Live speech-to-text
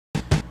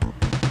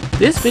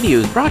This video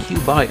is brought to you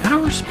by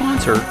our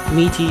sponsor,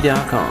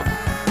 MeTee.com,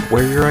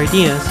 where your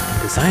ideas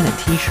can design a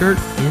t-shirt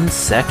in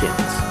seconds.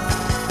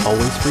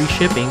 Always free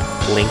shipping,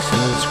 links in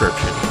the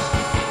description.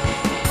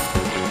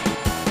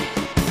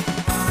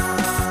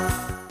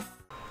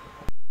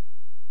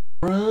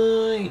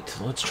 Right,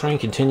 let's try and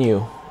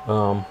continue.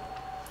 So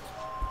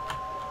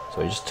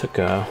I just took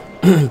a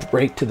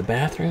break to the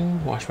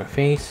bathroom, washed my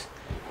face,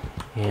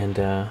 and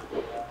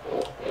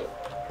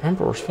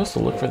remember, we're supposed to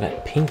look for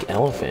that pink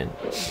elephant.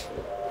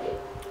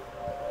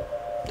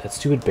 That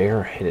stupid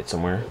bear hid it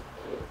somewhere.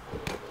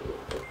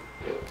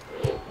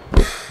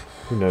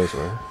 Who knows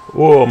where?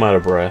 Whoa, I'm out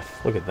of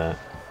breath. Look at that.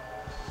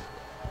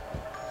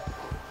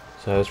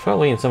 So it's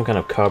probably in some kind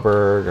of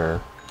cupboard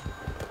or...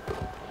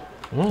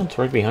 Well, it's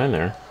right behind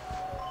there.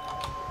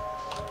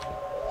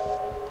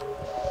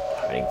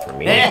 Hiding from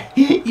me.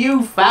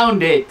 You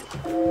found it!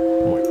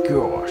 Oh my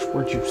gosh,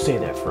 where'd you say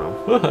that from?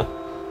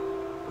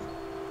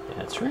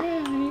 That's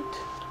right.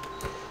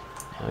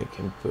 Now we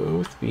can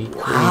both be creepy.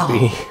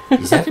 Wow.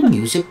 Is that a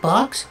music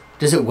box?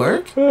 Does it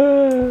work?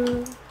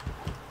 Well,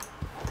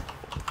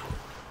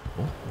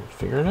 let's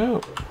figure it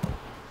out.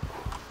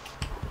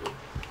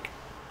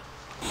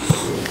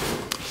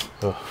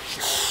 Ugh.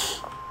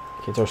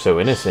 Kids are so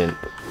innocent,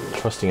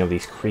 trusting of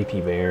these creepy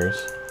bears.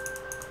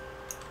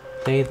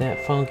 Play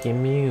that funky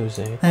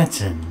music. That's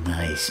a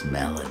nice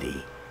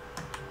melody.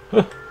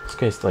 This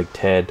guy's like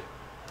Ted.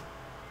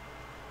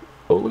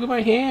 Oh, look at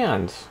my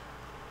hands.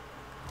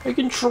 I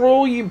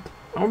control you.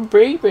 I'm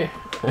baby.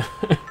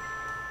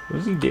 What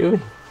is he doing?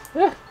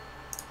 Alright,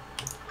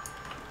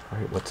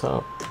 what's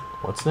up?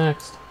 What's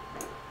next?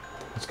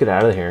 Let's get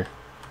out of here.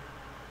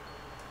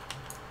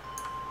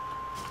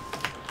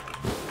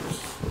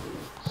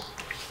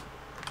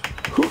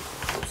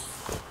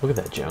 Look at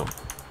that jump.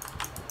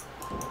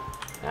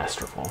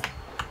 Masterful.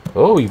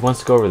 Oh, he wants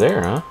to go over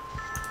there, huh?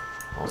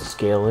 I'll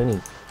scale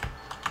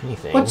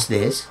anything. What's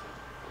this?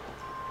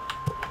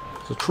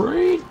 It's a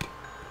train.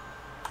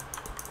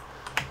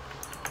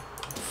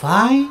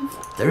 5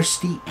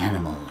 thirsty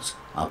animals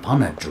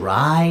upon a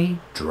dry,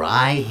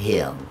 dry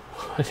hill.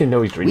 I didn't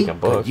know he's reading a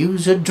book. We could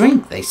use a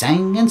drink, they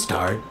sang and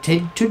started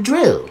to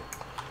drill.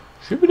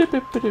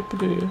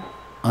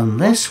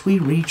 Unless we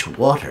reach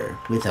water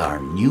with our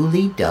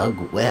newly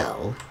dug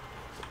well,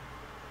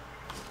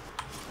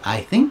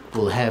 I think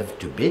we'll have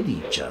to bid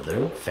each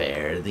other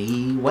fare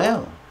thee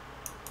well.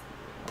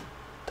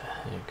 What the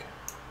heck?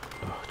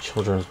 Oh,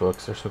 children's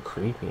books, they're so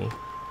creepy.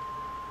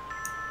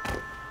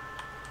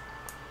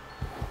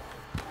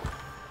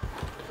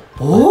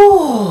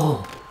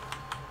 Oh!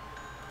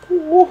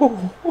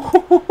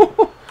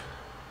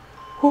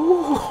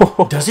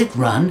 Does it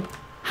run?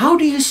 How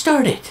do you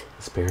start it?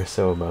 This bear is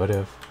so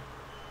emotive.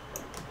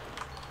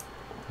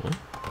 Huh?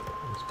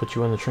 Let's put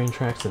you on the train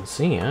tracks and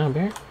see, huh,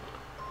 bear?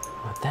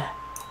 How about that?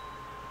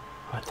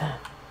 How about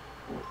that?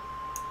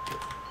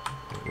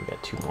 We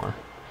got 2 more.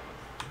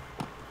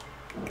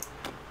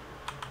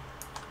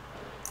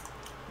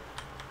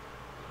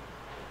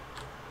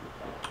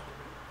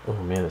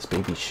 Oh man, this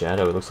baby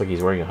shadow. It looks like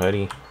he's wearing a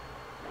hoodie.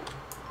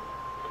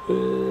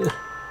 Oh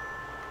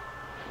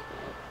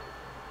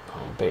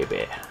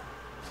baby.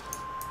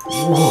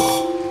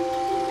 Whoa.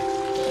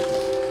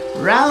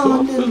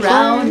 Round and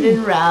round and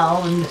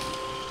round.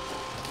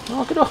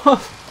 Knock it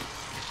off.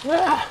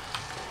 Ah.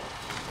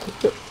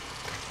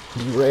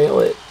 Derail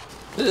it.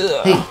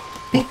 Ugh. Hey,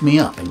 pick me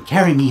up and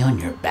carry me on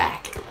your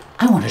back.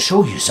 I want to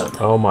show you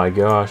something. Oh my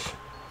gosh.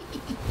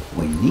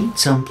 We need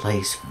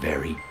someplace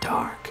very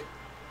dark.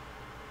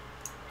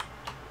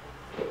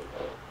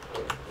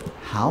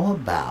 How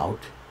about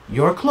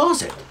your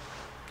closet?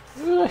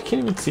 I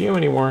can't even see him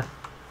anymore.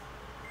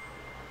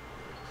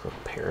 Little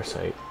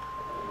parasite.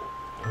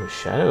 Oh,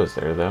 shadows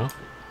there though.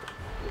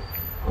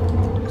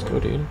 Let's go,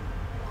 dude.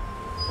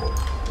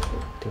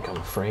 Think I'm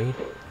afraid?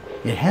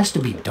 It has to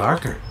be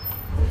darker.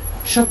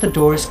 Shut the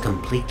doors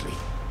completely.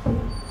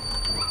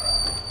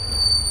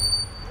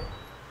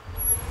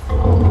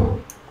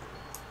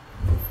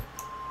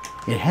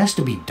 It has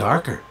to be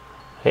darker.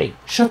 Hey,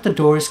 Shut the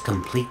doors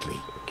completely.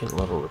 getting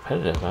a little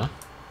repetitive, huh?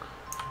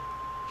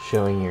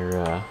 Showing your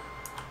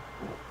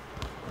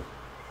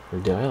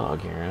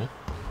dialogue here,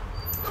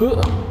 huh?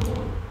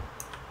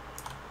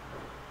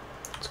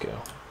 Let's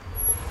go.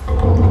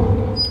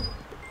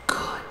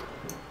 Good.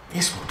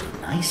 This will do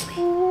nicely.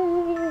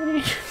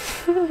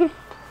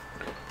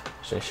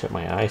 Should I shut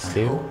my eyes I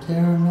too? hope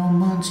there are no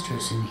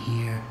monsters in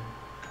here.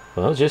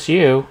 Well, just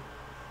you.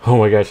 Oh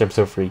my gosh, I'm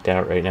so freaked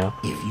out right now.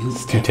 If you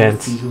It's too ever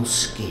tense. feel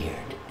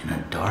scared in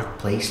a dark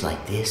place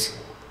like this,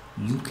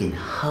 you can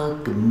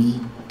hug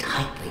me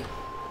tightly.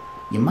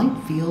 You might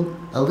feel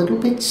a little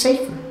bit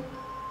safer.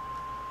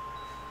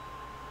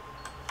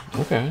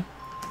 Okay.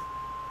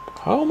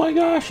 Oh my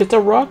gosh, it's a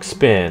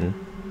Ruxpin.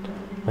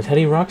 A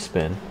Teddy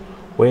Ruxpin.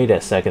 Wait a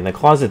second, the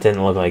closet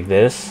didn't look like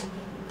this.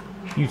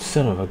 You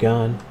son of a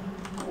gun.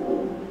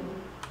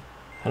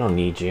 I don't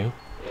need you.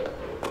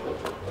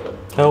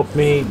 Help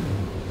me.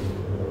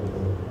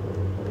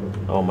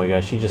 Oh my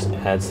gosh, he just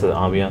adds to the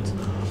ambiance.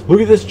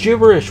 Look at this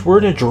gibberish. We're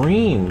in a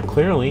dream,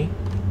 clearly.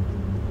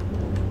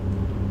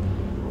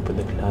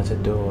 Open the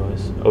closet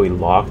doors. Oh, he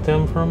locked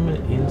them from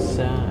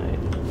inside.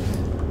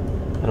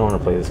 I don't want to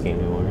play this game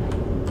anymore.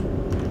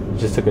 It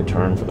just took a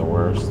turn for the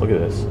worse. Look at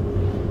this.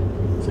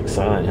 It's like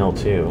Silent Hill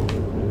 2.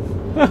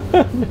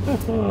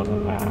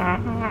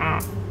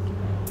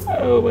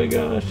 Oh my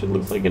gosh, it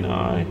looks like an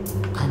eye.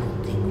 I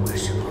don't think we're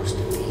supposed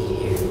to be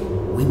here.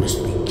 We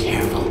must be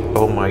careful.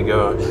 Oh my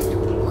gosh.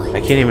 I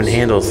can't even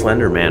handle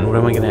Slender Man. What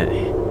am I gonna...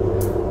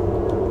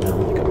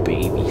 I'm like a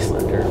baby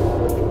Slender.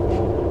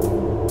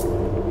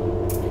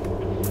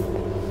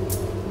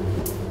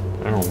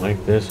 I don't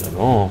like this at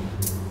all.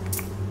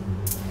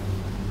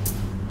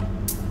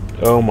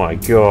 Oh my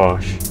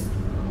gosh.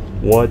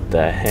 What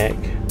the heck?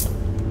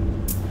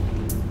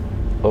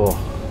 Oh.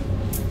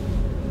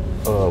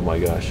 Oh my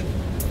gosh.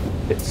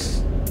 I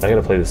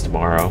gotta play this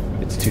tomorrow.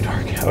 It's too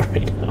dark out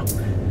right now.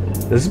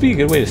 This would be a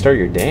good way to start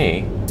your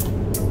day.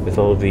 With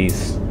all of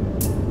these...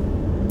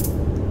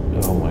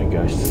 Oh my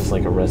gosh, this is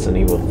like a Resident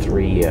Evil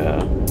 3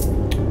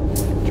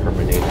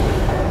 Terminator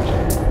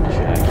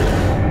jacket.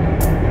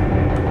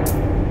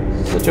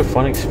 This is such a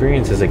fun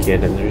experience as a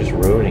kid and they're just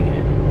ruining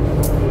it.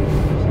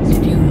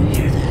 Did you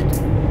hear that?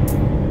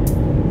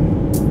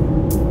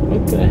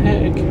 What the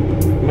heck?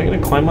 Am I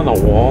gonna climb on the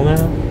wall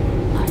now?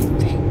 I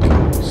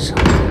think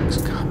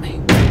something's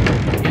coming.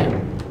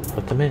 Yeah,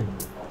 let them in.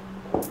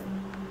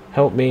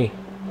 Help me.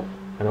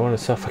 I don't want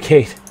to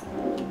suffocate.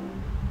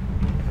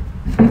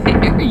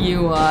 There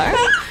you are.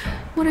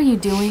 What are you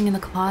doing in the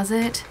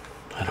closet?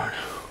 I don't know.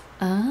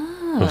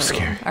 Oh. I'm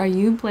scared. Are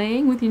you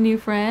playing with your new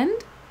friend?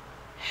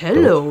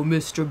 Hello,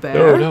 Mr. No,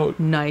 Bear. no.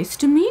 Nice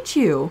to meet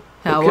you.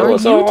 How Kill are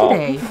us you all.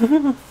 today?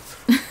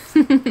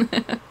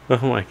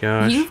 Oh my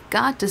gosh. You've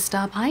got to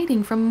stop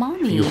hiding from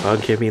Mommy. You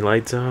hug, get me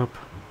lights up.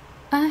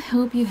 I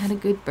hope you had a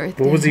good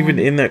birthday. What was even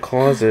hon. in that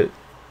closet?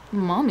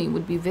 Mommy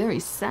would be very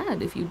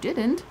sad if you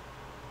didn't.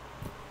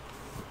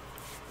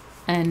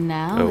 And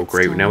now Oh it's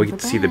great, time now we for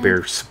get to see the bed.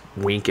 bear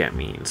wink at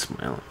me and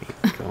smile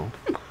at me. Go.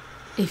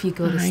 If you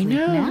go to I sleep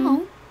know.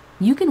 now,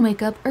 you can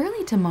wake up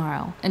early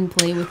tomorrow and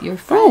play with your Oh,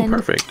 friend.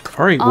 perfect.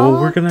 Alright, well,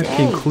 we're all gonna day.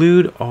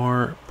 conclude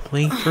our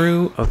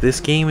playthrough of this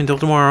game until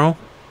tomorrow.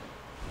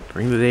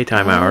 During the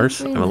daytime hours.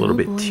 Every I'm a little little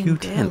bit boy too and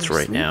girl tense are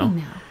right now.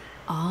 sleeping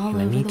all And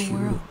I over need the to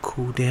world.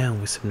 cool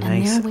down with some And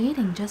nice they're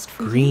waiting just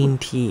for green you.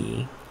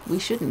 tea. We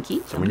shouldn't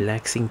keep Some them.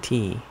 relaxing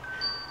tea.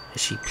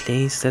 As she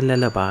plays the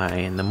lullaby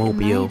and the Good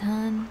mobile night,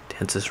 hon.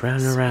 dances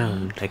round and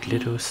round like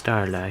little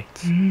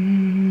starlights.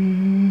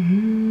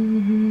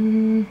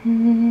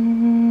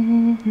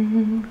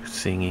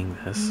 Singing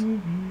this.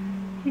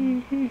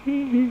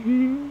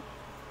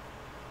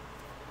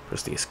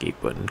 Press the escape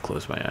button,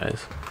 close my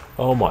eyes.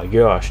 Oh my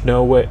gosh,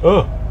 no way.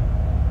 Oh!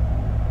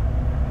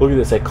 Look at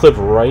this, I clipped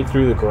right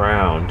through the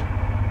ground.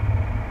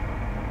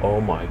 Oh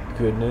my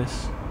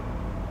goodness.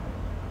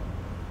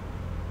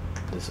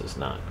 This is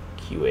not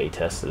QA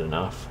tested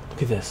enough.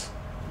 Look at this.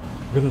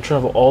 We're gonna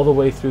travel all the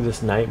way through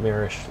this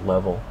nightmarish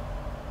level.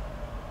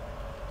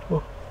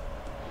 Oh.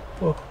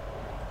 Oh.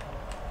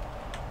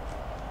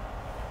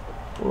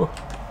 Oh.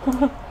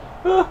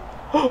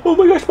 Oh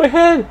my gosh, my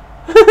head!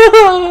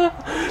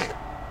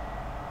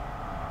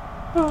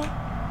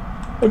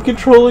 I'm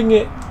controlling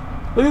it.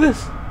 Look at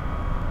this.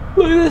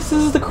 Look at this.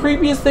 This is the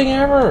creepiest thing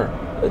ever.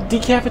 A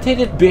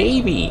decapitated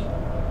baby.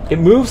 It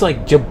moves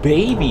like a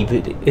baby,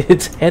 but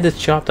its head is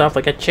chopped off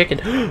like a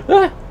chicken.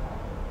 Ah!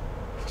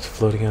 It's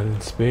floating out in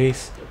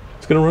space.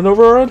 It's gonna run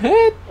over our own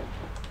head.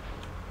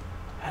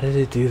 How did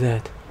it do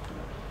that?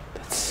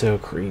 That's so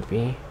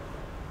creepy.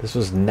 This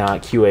was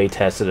not QA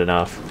tested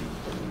enough.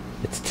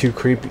 It's too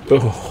creepy.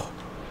 Oh.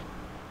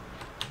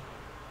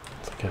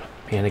 It's like a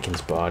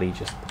mannequin's body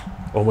just...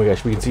 Oh my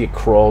gosh, we can see it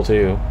crawl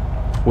too.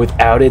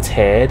 Without its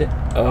head?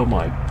 Oh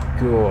my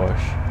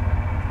gosh.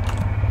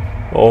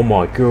 Oh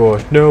my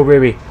gosh. No,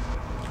 baby.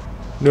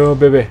 No,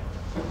 baby.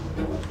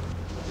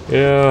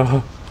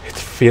 Yeah.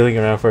 It's feeling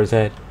around for his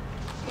head.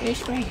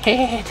 Here's my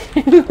head.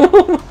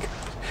 Oh my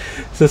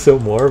gosh. This is so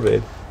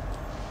morbid.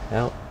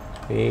 Help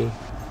me.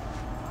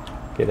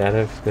 Get out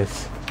of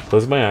this.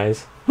 Close my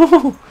eyes.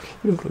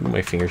 Look at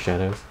my finger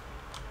shadows.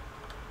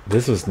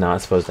 This was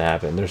not supposed to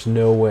happen. There's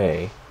no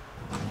way.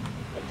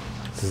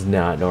 This is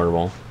not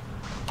normal.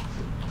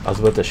 I was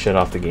about to shut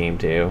off the game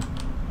too.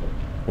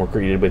 More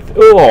created with...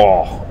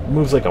 Oh!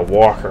 Moves like a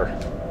walker.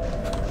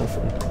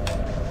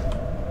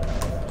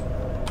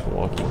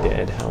 Walking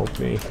Dead, help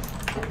me.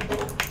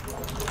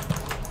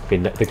 Okay,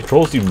 the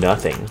controls do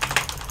nothing.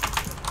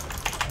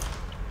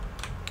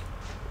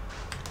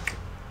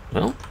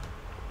 Well,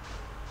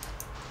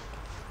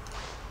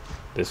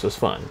 this was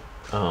fun.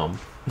 I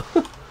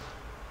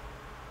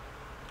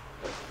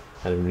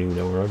don't even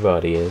know where my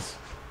body is.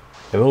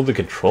 I'm able to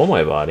control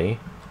my body,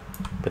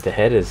 but the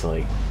head is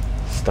like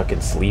stuck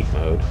in sleep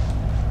mode.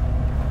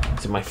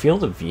 Is it my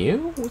field of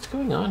view? What's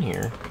going on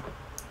here?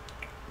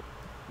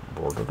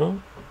 Well,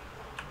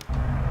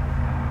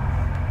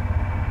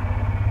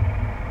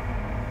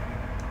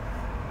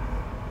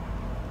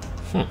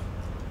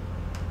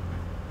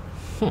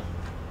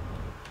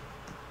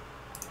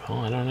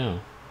 I don't know.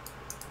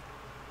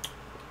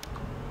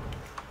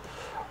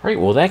 Alright,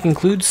 well that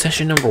concludes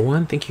session number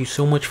 1. Thank you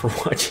so much for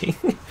watching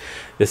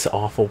this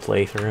awful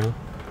playthrough.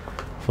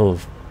 Full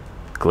of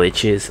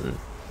glitches and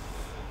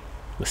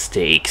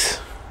mistakes.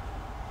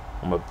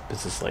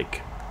 This is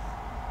like...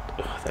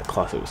 Ugh, that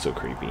closet was so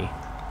creepy.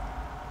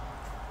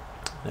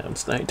 Now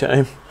it's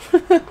nighttime.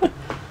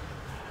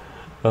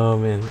 Oh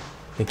man.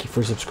 Thank you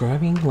for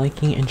subscribing,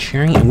 liking, and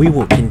sharing. And we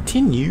will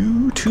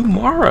continue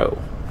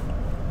tomorrow.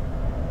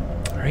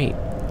 Alright.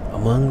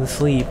 Among the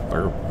Sleep,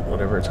 or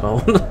whatever it's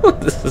called.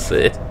 This is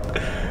it.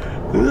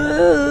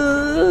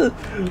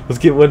 Let's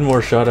get one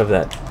more shot of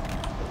that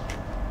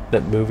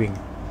moving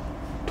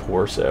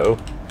torso.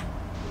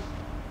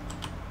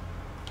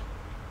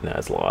 Nah,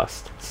 it's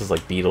lost. This is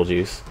like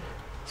Beetlejuice.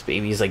 This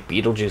baby is like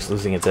Beetlejuice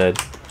losing its head.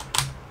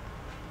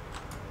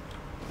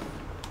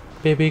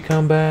 Baby,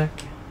 come back.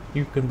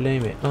 You can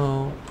blame it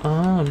all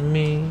on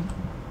me.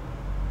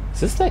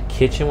 Is this that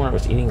kitchen where I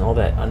was eating all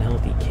that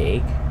unhealthy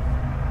cake?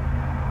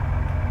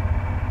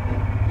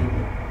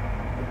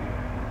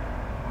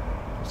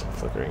 What's that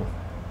flickering?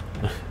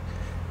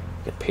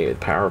 Get paid with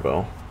power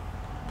bill.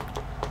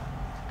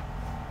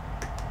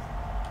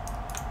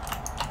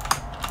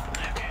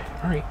 Okay,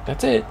 alright,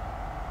 that's it.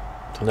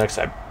 Till next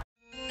time.